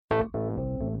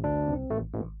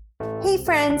Hey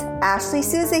friends, Ashley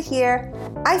Souza here.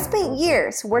 I spent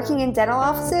years working in dental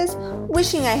offices,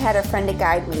 wishing I had a friend to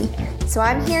guide me. So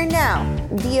I'm here now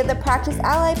via the Practice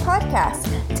Ally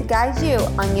podcast to guide you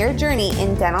on your journey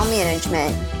in dental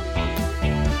management.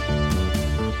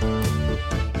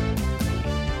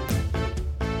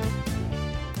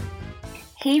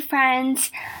 Hey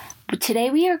friends,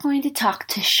 today we are going to talk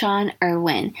to Sean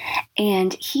Irwin,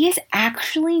 and he is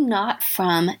actually not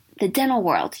from the dental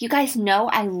world. You guys know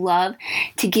I love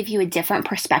to give you a different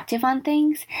perspective on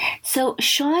things. So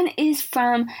Sean is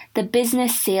from the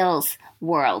business sales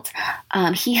world.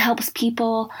 He helps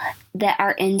people that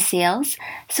are in sales.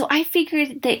 So I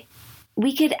figured that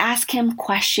we could ask him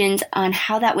questions on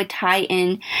how that would tie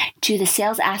in to the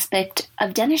sales aspect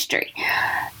of dentistry.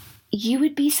 You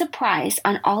would be surprised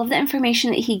on all of the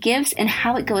information that he gives and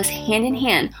how it goes hand in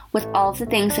hand with all of the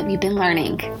things that we've been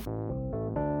learning.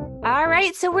 All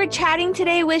right, so we're chatting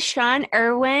today with Sean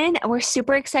Irwin. We're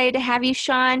super excited to have you,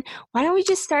 Sean. Why don't we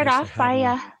just start off by,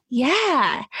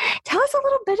 tell us a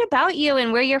little bit about you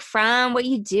and where you're from, what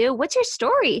you do. What's your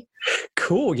story?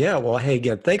 Cool. Yeah. Well, hey,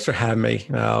 again, thanks for having me.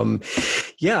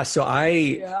 So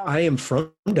I am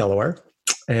from Delaware.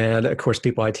 And of course,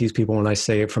 I tease people when I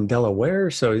say it from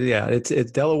Delaware. So yeah, it's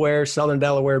Delaware, Southern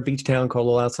Delaware, beach town called a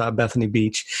little outside Bethany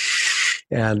Beach.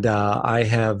 And I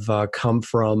have come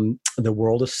from the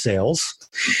world of sales.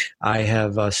 I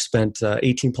have spent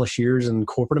 18 plus years in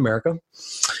corporate America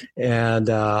and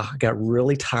got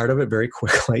really tired of it very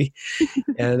quickly.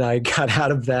 And I got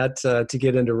out of that to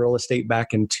get into real estate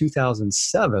back in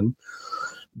 2007.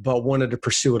 But wanted to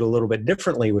pursue it a little bit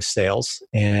differently with sales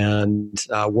and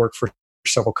work for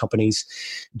several companies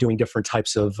doing different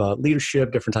types of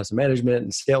leadership, different types of management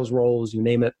and sales roles, you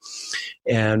name it.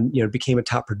 And, became a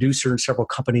top producer in several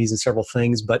companies and several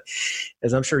things. But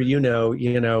as I'm sure you know,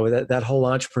 that whole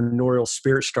entrepreneurial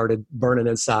spirit started burning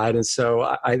inside. And so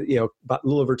I about a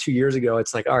little over 2 years ago,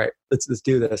 it's like, all right, let's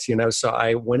do this, So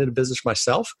I went into business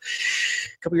myself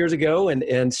a couple years ago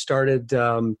and started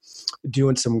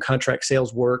doing some contract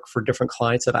sales work for different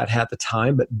clients that I'd had at the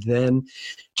time, but then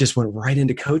just went right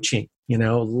into coaching.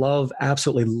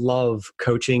 Absolutely love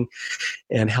coaching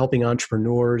and helping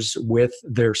entrepreneurs with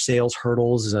their sales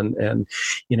hurdles and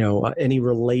any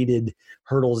related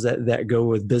hurdles that go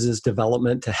with business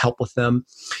development to help with them.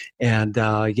 And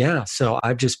so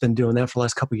I've just been doing that for the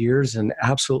last couple of years and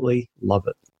absolutely love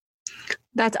it.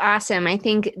 That's awesome. I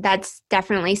think that's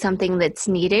definitely something that's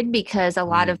needed because a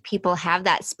lot of people have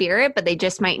that spirit, but they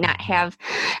just might not have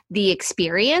the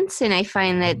experience. And I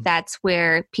find that that's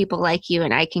where people like you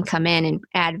and I can come in and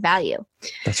add value.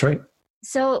 That's right.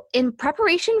 So in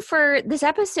preparation for this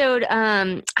episode,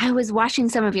 I was watching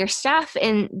some of your stuff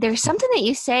and there's something that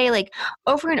you say like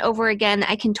over and over again that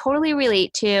I can totally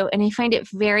relate to. And I find it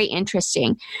very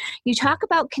interesting. You talk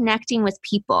about connecting with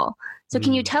people. So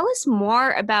can you tell us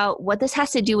more about what this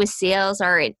has to do with sales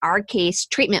or in our case,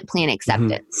 treatment plan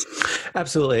acceptance?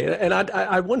 Absolutely. And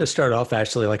I want to start off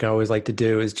actually, like I always like to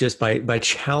do, is just by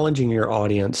challenging your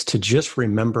audience to just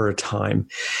remember a time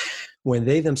when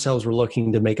they themselves were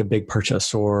looking to make a big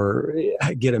purchase or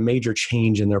get a major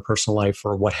change in their personal life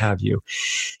or what have you.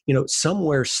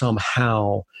 Somewhere,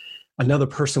 somehow, another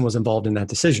person was involved in that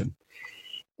decision.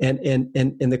 And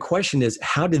the question is,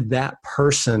 how did that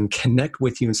person connect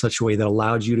with you in such a way that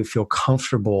allowed you to feel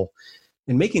comfortable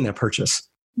in making that purchase?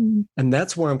 Mm-hmm. And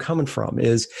that's where I'm coming from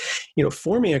is,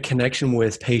 forming a connection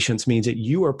with patients means that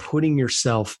you are putting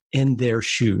yourself in their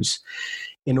shoes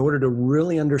in order to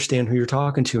really understand who you're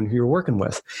talking to and who you're working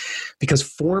with. Because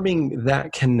forming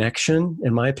that connection,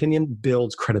 in my opinion,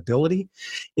 builds credibility,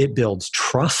 it builds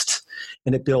trust,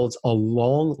 and it builds a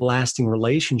long-lasting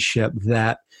relationship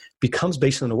that becomes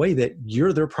based on the way that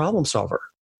you're their problem solver,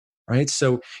 right?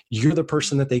 So you're the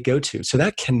person that they go to. So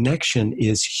that connection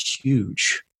is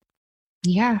huge.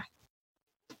 Yeah.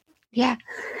 Yeah.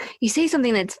 You say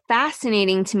something that's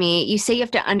fascinating to me. You say you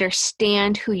have to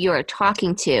understand who you're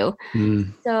talking to.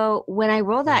 So when I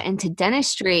roll that into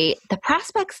dentistry, the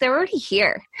prospects, they're already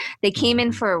here. They came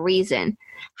in for a reason.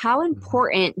 How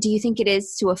important do you think it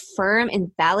is to affirm and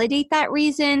validate that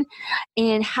reason?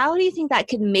 And how do you think that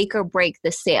could make or break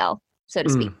the sale, so to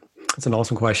speak? That's an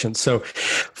awesome question. So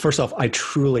first off, I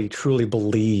truly, truly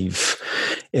believe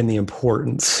in the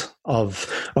importance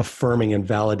of affirming and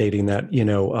validating that,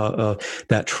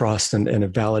 that trust and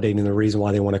validating the reason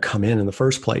why they want to come in the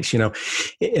first place,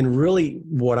 and really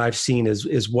what I've seen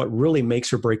is what really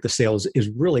makes or break the sales is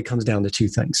really comes down to two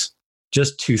things,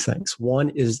 just two things. One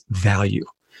is value.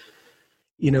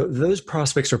 Those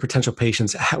prospects or potential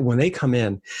patients, when they come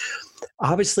in,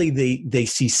 obviously they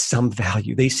see some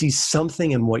value. They see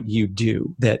something in what you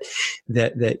do that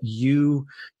you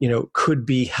could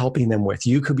be helping them with.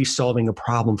 You could be solving a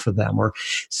problem for them, or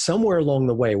somewhere along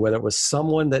the way, whether it was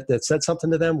someone that said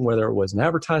something to them, whether it was an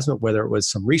advertisement, whether it was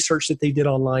some research that they did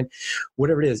online,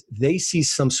 whatever it is, they see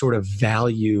some sort of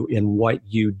value in what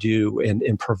you do and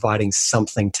in providing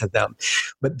something to them.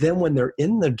 But then when they're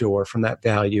in the door from that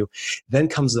value, then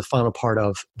comes the final part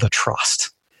of the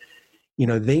trust.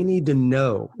 They need to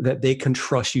know that they can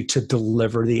trust you to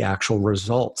deliver the actual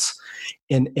results.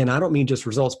 And I don't mean just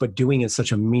results, but doing it in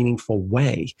such a meaningful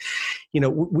way.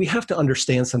 We have to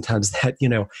understand sometimes that,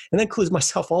 and that includes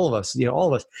myself, all of us,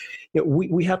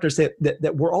 we have to say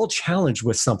that we're all challenged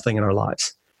with something in our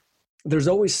lives. There's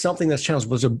always something that's challenged,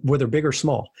 whether big or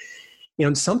small.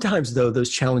 And sometimes, though, those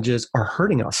challenges are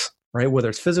hurting us. Right? Whether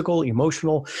it's physical,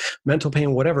 emotional, mental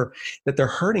pain, whatever, that they're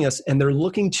hurting us and they're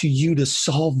looking to you to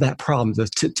solve that problem,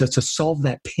 to solve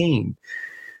that pain,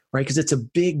 right? Because it's a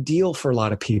big deal for a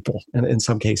lot of people in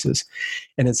some cases.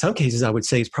 And in some cases, I would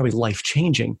say it's probably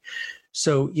life-changing.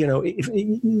 So,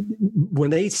 when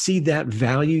they see that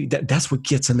value, that's what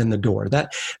gets them in the door.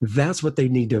 That's what they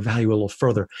need to evaluate a little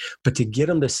further. But to get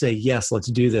them to say, yes,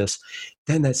 let's do this,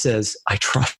 then that says, I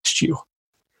trust you.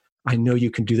 I know you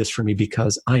can do this for me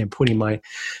because I am putting my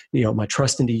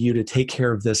trust into you to take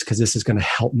care of this because this is going to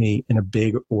help me in a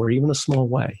big or even a small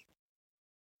way.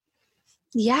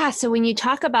 Yeah. So when you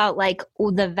talk about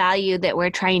the value that we're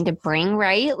trying to bring,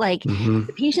 right?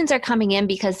 The patients are coming in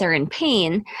because they're in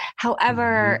pain.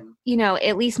 However,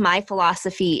 at least my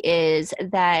philosophy is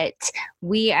that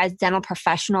we as dental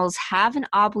professionals have an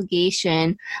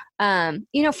obligation,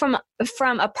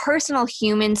 from a personal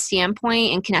human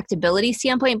standpoint and connectability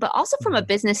standpoint, but also from a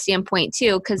business standpoint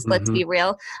too, because let's be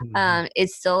real,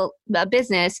 it's still a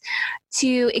business,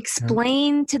 to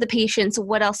explain to the patients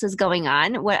what else is going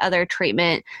on, what other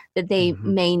treatment that they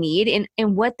may need,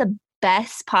 and what the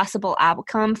best possible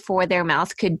outcome for their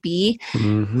mouth could be.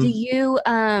 Do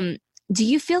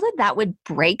you feel that would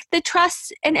break the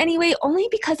trust in any way? Only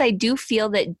because I do feel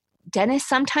that dentists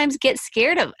sometimes get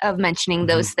scared of mentioning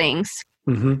those things.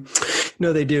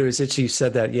 No, they do. As you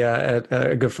said that, yeah,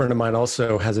 a good friend of mine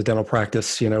also has a dental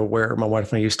practice, where my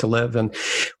wife and I used to live, and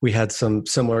we had some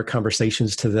similar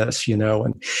conversations to this,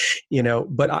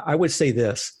 but I would say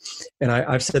this, and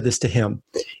I've said this to him,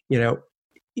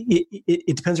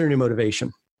 it depends on your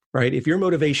motivation. Right? If your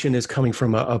motivation is coming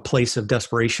from a place of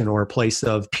desperation or a place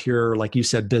of pure, like you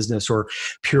said, business, or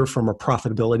pure from a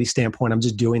profitability standpoint, I'm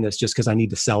just doing this just because I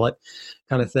need to sell it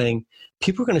kind of thing,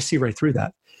 people are going to see right through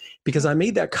that. Because I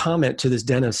made that comment to this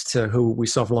dentist who we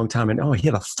saw for a long time, and he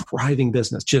had a thriving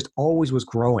business, just always was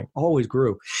growing, always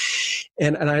grew.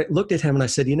 And I looked at him and I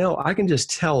said, I can just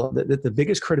tell that the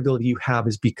biggest credibility you have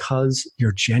is because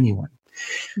you're genuine.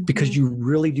 Because you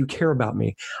really do care about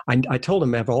me. I told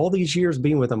him, after all these years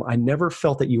being with him, I never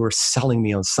felt that you were selling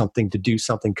me on something to do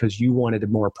something because you wanted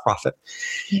more profit.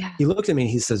 Yeah. He looked at me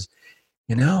and he says,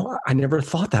 I never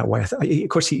thought that way. Of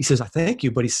course, he says, I thank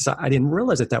you. But he says, I didn't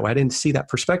realize it that way. I didn't see that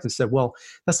perspective. I said, well,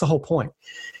 that's the whole point.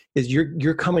 Is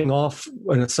you're coming off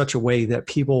in such a way that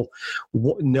people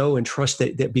know and trust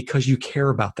that because you care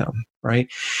about them, right?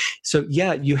 So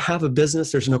yeah, you have a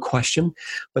business, there's no question,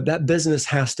 but that business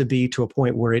has to be to a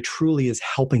point where it truly is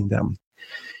helping them,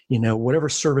 whatever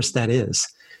service that is,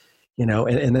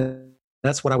 and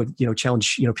that's what I would,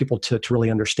 challenge, people to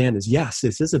really understand is, yes,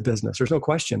 this is a business. There's no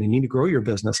question. You need to grow your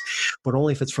business, but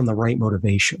only if it's from the right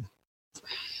motivation.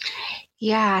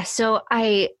 Yeah. So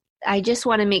I just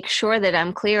want to make sure that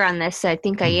I'm clear on this. I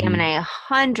think I am, and I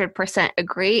 100%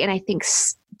 agree. And I think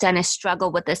dentists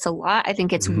struggle with this a lot. I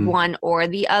think it's one or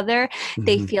the other.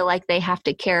 They feel like they have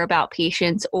to care about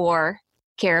patients or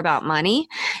care about money.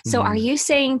 So are you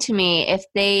saying to me, if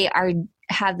they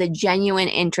have the genuine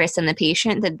interest in the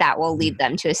patient, that will lead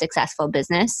them to a successful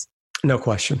business? No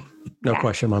question. No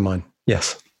question in my mind.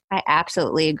 Yes. I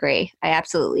absolutely agree.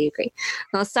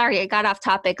 Well, sorry, I got off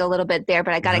topic a little bit there,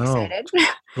 but I got excited.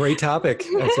 Great topic.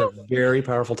 That's a very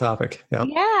powerful topic. Yeah.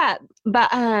 Yeah.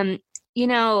 But, and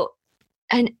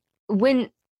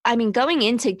going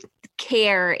into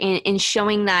care and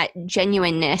showing that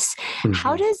genuineness,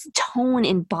 how does tone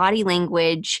and body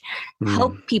language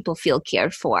help people feel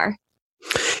cared for?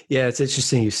 Yeah, it's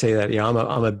interesting you say that. Yeah, I'm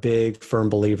a big firm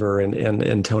believer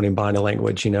in tone and body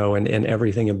language, and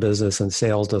everything in business and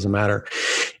sales doesn't matter.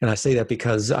 And I say that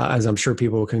because, as I'm sure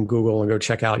people can Google and go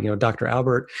check out, Dr.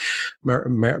 Albert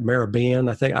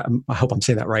Mehrabian, I hope I'm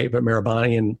saying that right, but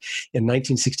Mehrabian in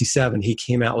 1967, he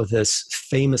came out with this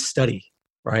famous study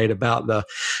right, about the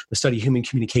study of human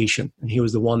communication. And he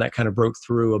was the one that kind of broke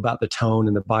through about the tone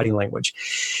and the body language.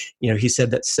 He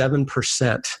said that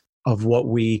 7% of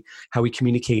how we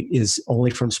communicate is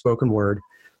only from spoken word.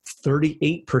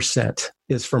 38%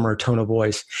 is from our tone of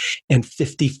voice, and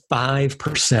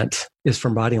 55% is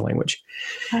from body language.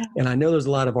 And I know there's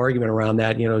a lot of argument around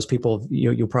that, as people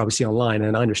you'll probably see online,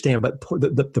 and I understand. But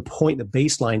the point, the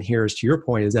baseline here is, to your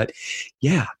point, is that,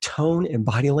 tone and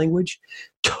body language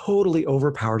totally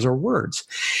overpowers our words.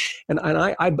 And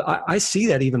I see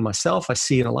that even myself. I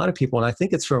see it in a lot of people, and I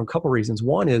think it's for a couple of reasons.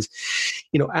 One is,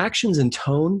 actions and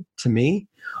tone, to me,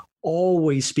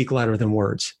 always speak louder than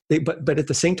words. But at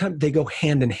the same time, they go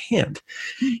hand in hand.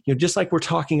 Just like we're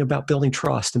talking about building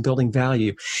trust and building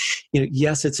value.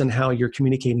 Yes, it's in how you're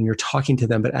communicating, you're talking to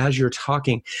them, but as you're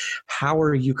talking, how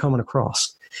are you coming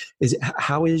across?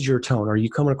 How is your tone? Are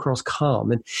you coming across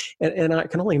calm? And I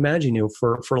can only imagine,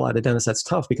 for a lot of dentists, that's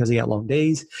tough because they got long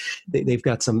days. They've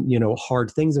got some, hard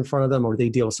things in front of them, or they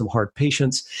deal with some hard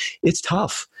patients. It's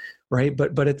tough. Right.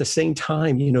 But at the same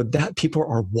time, that people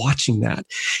are watching that.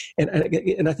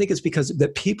 And I think it's because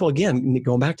that people, again,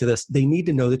 going back to this, they need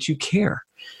to know that you care.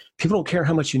 People don't care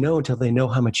how much you know until they know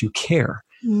how much you care.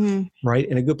 Mm-hmm. Right.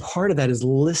 And a good part of that is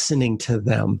listening to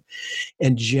them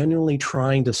and genuinely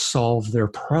trying to solve their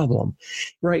problem.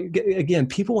 Right. Again,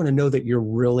 people want to know that you're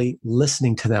really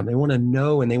listening to them. They want to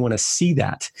know and they want to see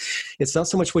that. It's not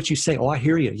so much what you say. Oh, I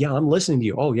hear you. Yeah, I'm listening to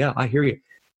you. Oh, yeah, I hear you.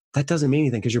 That doesn't mean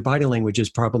anything because your body language is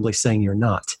probably saying you're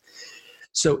not.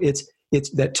 So it's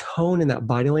that tone and that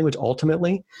body language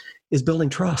ultimately is building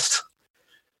trust.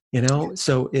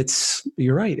 So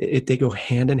you're right. They go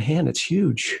hand in hand. It's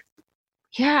huge.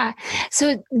 Yeah.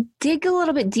 So dig a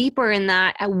little bit deeper in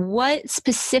that. What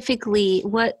specific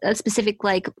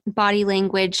like body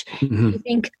language do you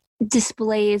think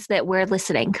displays that we're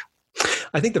listening?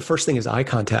 I think the first thing is eye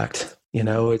contact.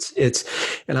 It's,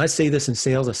 and I say this in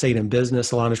sales, I say it in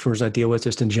business, a lot of entrepreneurs I deal with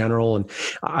just in general. And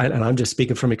I'm just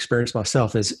speaking from experience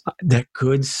myself, is that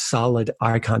good, solid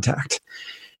eye contact.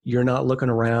 You're not looking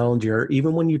around.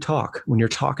 Even when you're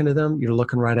talking to them, you're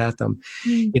looking right at them.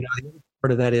 Mm-hmm.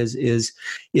 Part of that is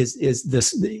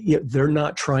this, they're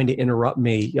not trying to interrupt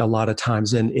me a lot of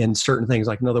times in certain things.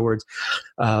 Like, in other words,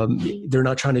 they're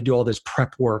not trying to do all this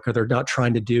prep work, or they're not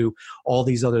trying to do all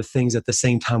these other things at the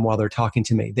same time while they're talking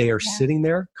to me. They are sitting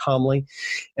there calmly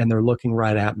and they're looking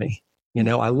right at me.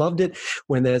 I loved it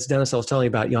when, as Dennis, I was telling you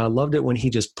about, I loved it when he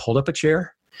just pulled up a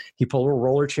chair. He pulled a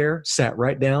roller chair, sat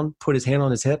right down, put his hand on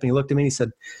his hip, and he looked at me and he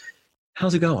said,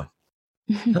 "How's it going?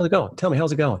 How's it going? Tell me,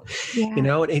 how's it going?" Yeah.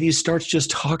 And he starts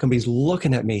just talking, but he's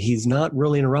looking at me. He's not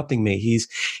really interrupting me. He's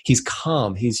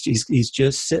calm. He's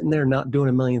just sitting there, not doing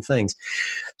a million things.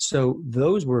 So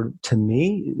those were, to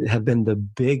me, have been the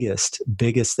biggest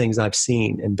things I've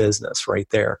seen in business right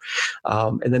there.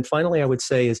 And then finally, I would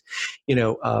say is,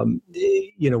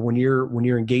 when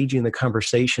you're engaging in the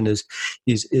conversation, is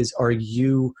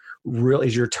your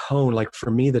tone, like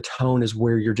for me, the tone is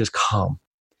where you're just calm.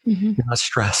 Mm-hmm. You're not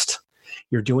stressed.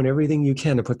 You're doing everything you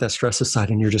can to put that stress aside,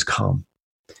 and you're just calm,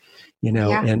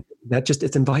 and that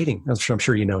it's inviting. I'm sure,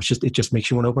 it just makes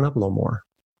you want to open up a little more.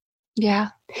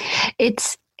 Yeah.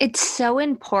 It's so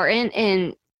important.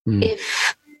 And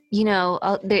if,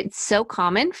 it's so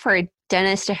common for a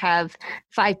dentist to have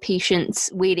 5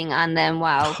 patients waiting on them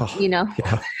while,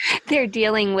 they're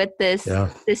dealing with this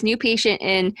new patient,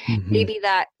 and maybe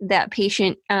that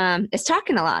patient is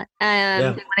talking a lot. They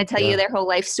want to tell you their whole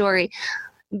life story.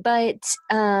 But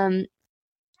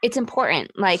it's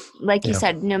important, like you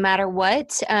said, no matter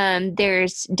what,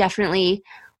 there's definitely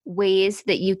ways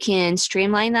that you can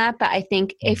streamline that. But I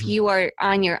think if you are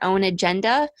on your own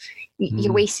agenda,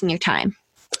 you're wasting your time.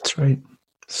 That's right.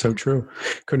 So true.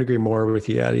 Couldn't agree more with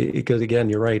you. Yeah, because again,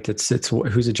 you're right. It's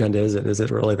whose agenda is it? Is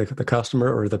it really the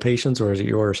customer or the patient's, or is it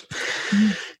yours?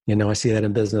 Mm-hmm. I see that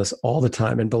in business all the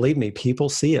time. And believe me, people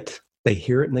see it. They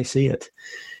hear it and they see it.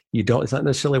 It's not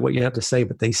necessarily what you have to say,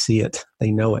 but they see it. They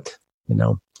know it,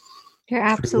 You're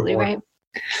absolutely right.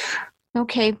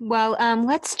 Okay. Well,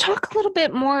 let's talk a little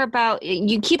bit more about,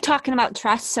 you keep talking about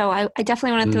trust. So I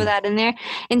definitely want to throw that in there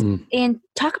and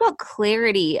talk about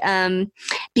clarity,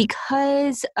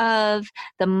 because of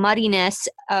the muddiness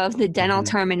of the dental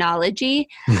terminology.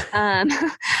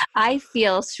 I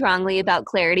feel strongly about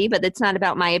clarity, but it's not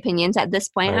about my opinions at this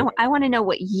point. Right. I want to know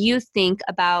what you think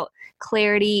about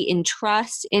clarity and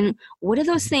trust, and what do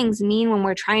those things mean when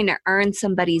we're trying to earn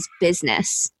somebody's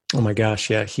business? Oh my gosh.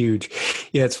 Yeah. Huge.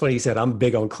 Yeah. It's funny you said, I'm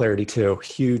big on clarity too.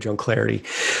 Huge on clarity.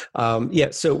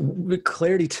 So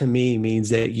clarity to me means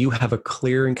that you have a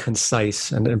clear and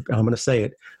concise, and I'm going to say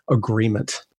it,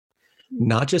 agreement,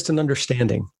 not just an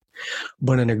understanding,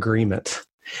 but an agreement.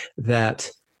 that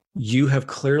you have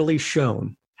clearly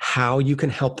shown how you can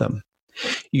help them.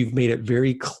 You've made it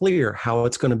very clear how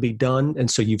it's going to be done,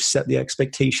 and so you've set the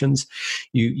expectations.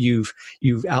 You've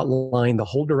outlined the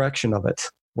whole direction of it,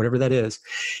 whatever that is,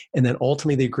 and then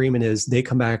ultimately the agreement is they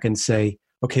come back and say,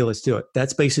 "Okay, let's do it."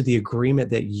 That's basically the agreement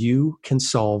that you can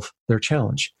solve their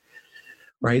challenge.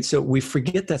 Right. So we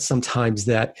forget that sometimes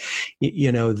that,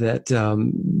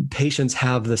 patients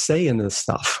have the say in this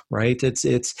stuff. Right.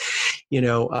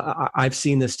 I've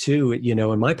seen this too,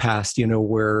 in my past,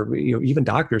 where, even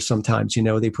doctors sometimes,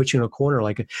 they put you in a corner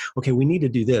like, okay, we need to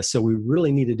do this. So we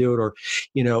really need to do it. Or,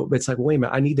 it's like, wait a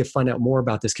minute, I need to find out more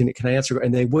about this. Can I answer?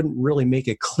 And they wouldn't really make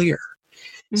it clear.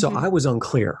 So I was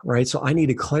unclear, right? So I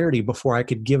needed clarity before I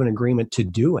could give an agreement to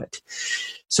do it.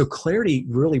 So clarity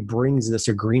really brings this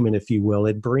agreement, if you will.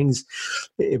 It brings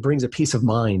a peace of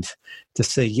mind to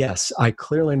say, yes, I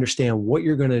clearly understand what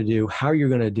you're going to do, how you're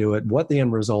going to do it, what the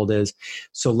end result is.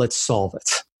 So let's solve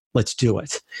it. Let's do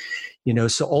it.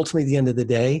 So ultimately, at the end of the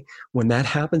day, when that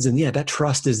happens, and that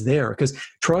trust is there, because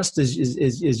trust is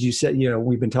you said,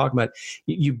 we've been talking about,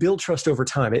 you build trust over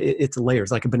time. It's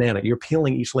layers, like a banana. You're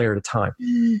peeling each layer at a time.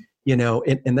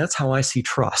 And that's how I see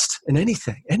trust in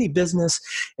anything, any business,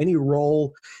 any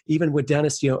role, even with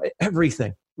dentists,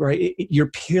 everything. Right?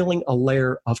 You're peeling a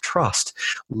layer of trust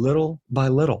little by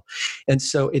little. And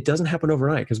so it doesn't happen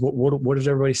overnight, because what does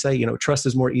everybody say? Trust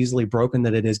is more easily broken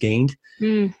than it is gained.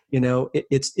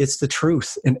 It's the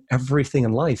truth in everything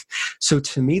in life. So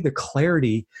to me, the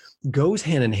clarity goes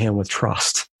hand in hand with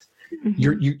trust.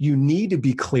 You need to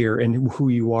be clear in who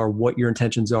you are, what your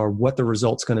intentions are, what the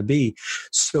result's going to be,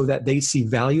 so that they see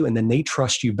value and then they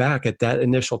trust you back at that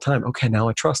initial time. Okay, now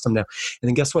I trust them now. And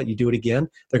then guess what? You do it again,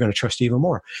 they're going to trust you even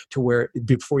more, to where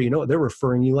before you know it, they're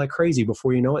referring you like crazy.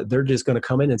 Before you know it, they're just going to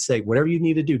come in and say, whatever you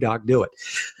need to do, doc, do it.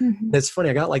 It's funny.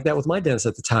 I got like that with my dentist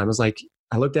at the time. I was like,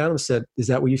 I looked down and said, is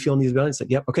that what you feel in these buildings? I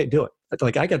said, yep. Okay, do it.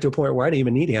 Like, I got to a point where I didn't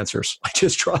even need answers. I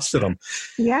just trusted them.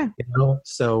 Yeah.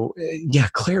 So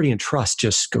clarity and trust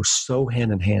just go so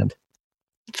hand in hand.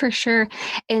 For sure.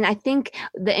 And I think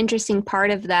the interesting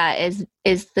part of that is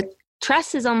the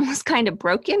trust is almost kind of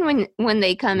broken when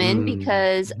they come in,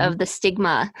 because of the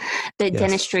stigma that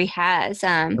dentistry has,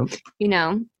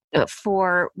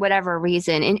 for whatever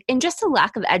reason, and just a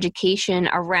lack of education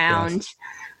around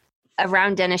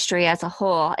dentistry as a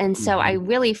whole. And so I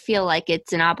really feel like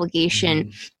it's an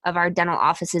obligation of our dental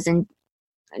offices and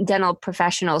dental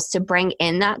professionals to bring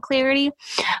in that clarity.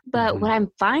 But what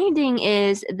I'm finding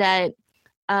is that,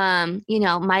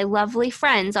 my lovely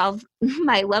friends, all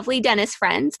my lovely dentist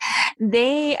friends,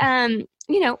 they,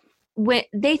 when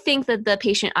they think that the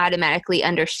patient automatically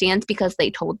understands because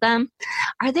they told them.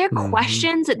 Are there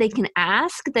questions that they can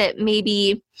ask that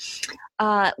maybe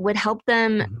would help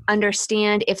them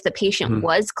understand if the patient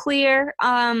was clear,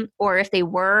 or if they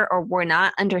were or were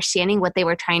not understanding what they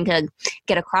were trying to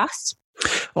get across?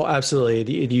 Oh,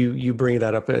 absolutely. You bring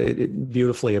that up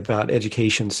beautifully about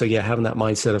education. So having that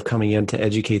mindset of coming in to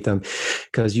educate them,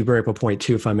 because you bring up a point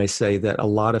too, if I may say, that a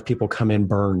lot of people come in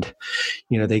burned.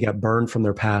 They got burned from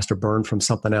their past or burned from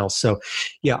something else. So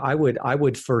I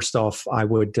would first off, I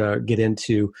would get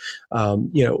into,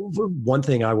 one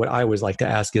thing I always like to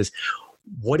ask is,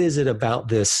 what is it about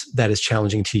this that is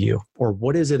challenging to you? Or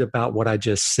what is it about what I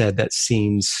just said that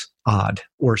seems odd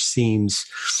or seems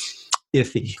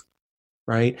iffy?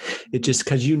 Right? It just,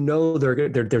 because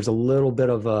there's a little bit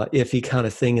of a iffy kind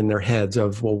of thing in their heads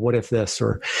of, well, what if this?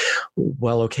 Or,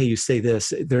 well, okay, you say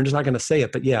this. They're just not going to say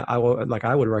it. But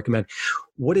I would recommend,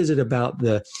 what is it about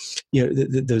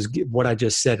those what I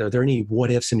just said? Are there any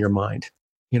what ifs in your mind?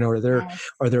 Are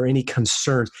there any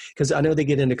concerns? Because I know they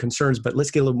get into concerns, but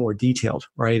let's get a little more detailed,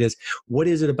 right? What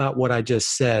is it about what I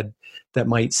just said that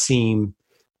might seem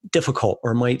difficult,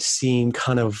 or might seem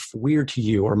kind of weird to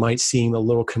you, or might seem a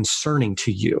little concerning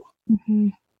to you?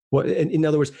 What, in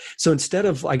other words, so instead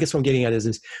of, I guess what I'm getting at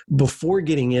is before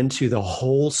getting into the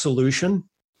whole solution,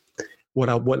 what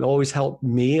always helped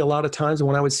me a lot of times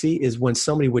when I would see is when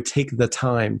somebody would take the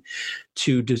time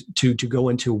to go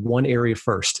into one area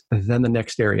first, then the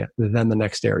next area, then the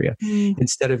next area,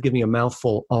 instead of giving a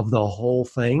mouthful of the whole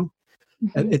thing.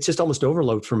 It's just almost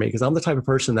overload for me, because I'm the type of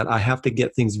person that I have to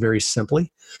get things very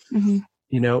simply, and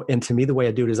to me, the way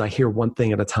I do it is I hear one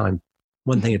thing at a time.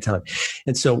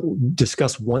 And so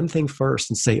discuss one thing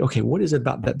first and say, okay, what is it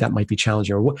about that might be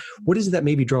challenging? Or what is it that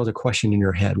maybe draws a question in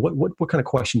your head? What kind of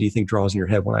question do you think draws in your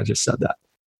head when I just said that?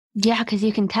 Yeah, because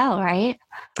you can tell, right?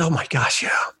 Oh my gosh,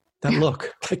 yeah. That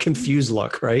look, that confused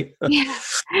look, right?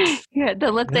 Yeah,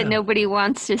 the look that nobody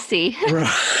wants to see.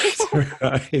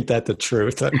 Right. Ain't that the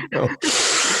truth? I know.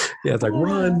 Yeah, it's like,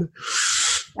 run.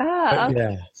 Okay.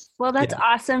 Yeah. Well, that's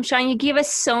awesome, Sean. You gave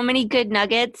us so many good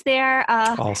nuggets there.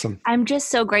 Awesome. I'm just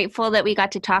so grateful that we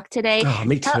got to talk today. Oh,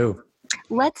 me too.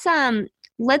 Let's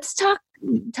talk.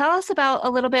 Tell us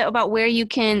a little bit about where we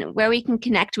can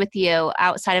connect with you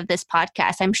outside of this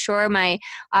podcast. I'm sure my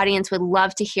audience would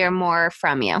love to hear more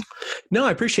from you. No,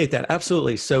 I appreciate that.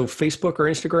 Absolutely. So Facebook or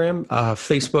Instagram.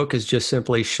 Facebook is just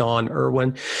simply Sean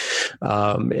Irwin.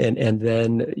 And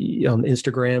then on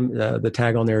Instagram, the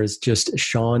tag on there is just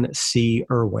Sean C.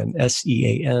 Irwin,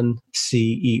 SeanCerwin.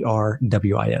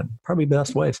 Probably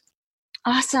best ways.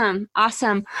 Awesome.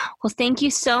 Well, thank you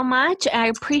so much. I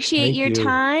appreciate your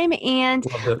time, and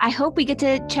I hope we get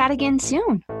to chat again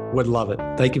soon. Would love it.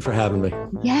 Thank you for having me.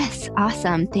 Yes.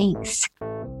 Awesome. Thanks.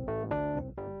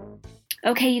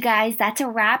 Okay, you guys, that's a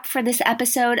wrap for this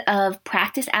episode of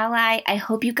Practice Ally. I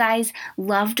hope you guys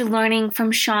loved learning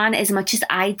from Sean as much as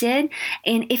I did.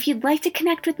 And if you'd like to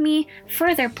connect with me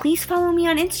further, please follow me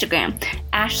on Instagram,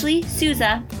 Ashley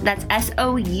Souza, that's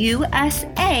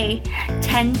SOUSA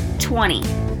 1020.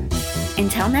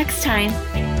 Until next time.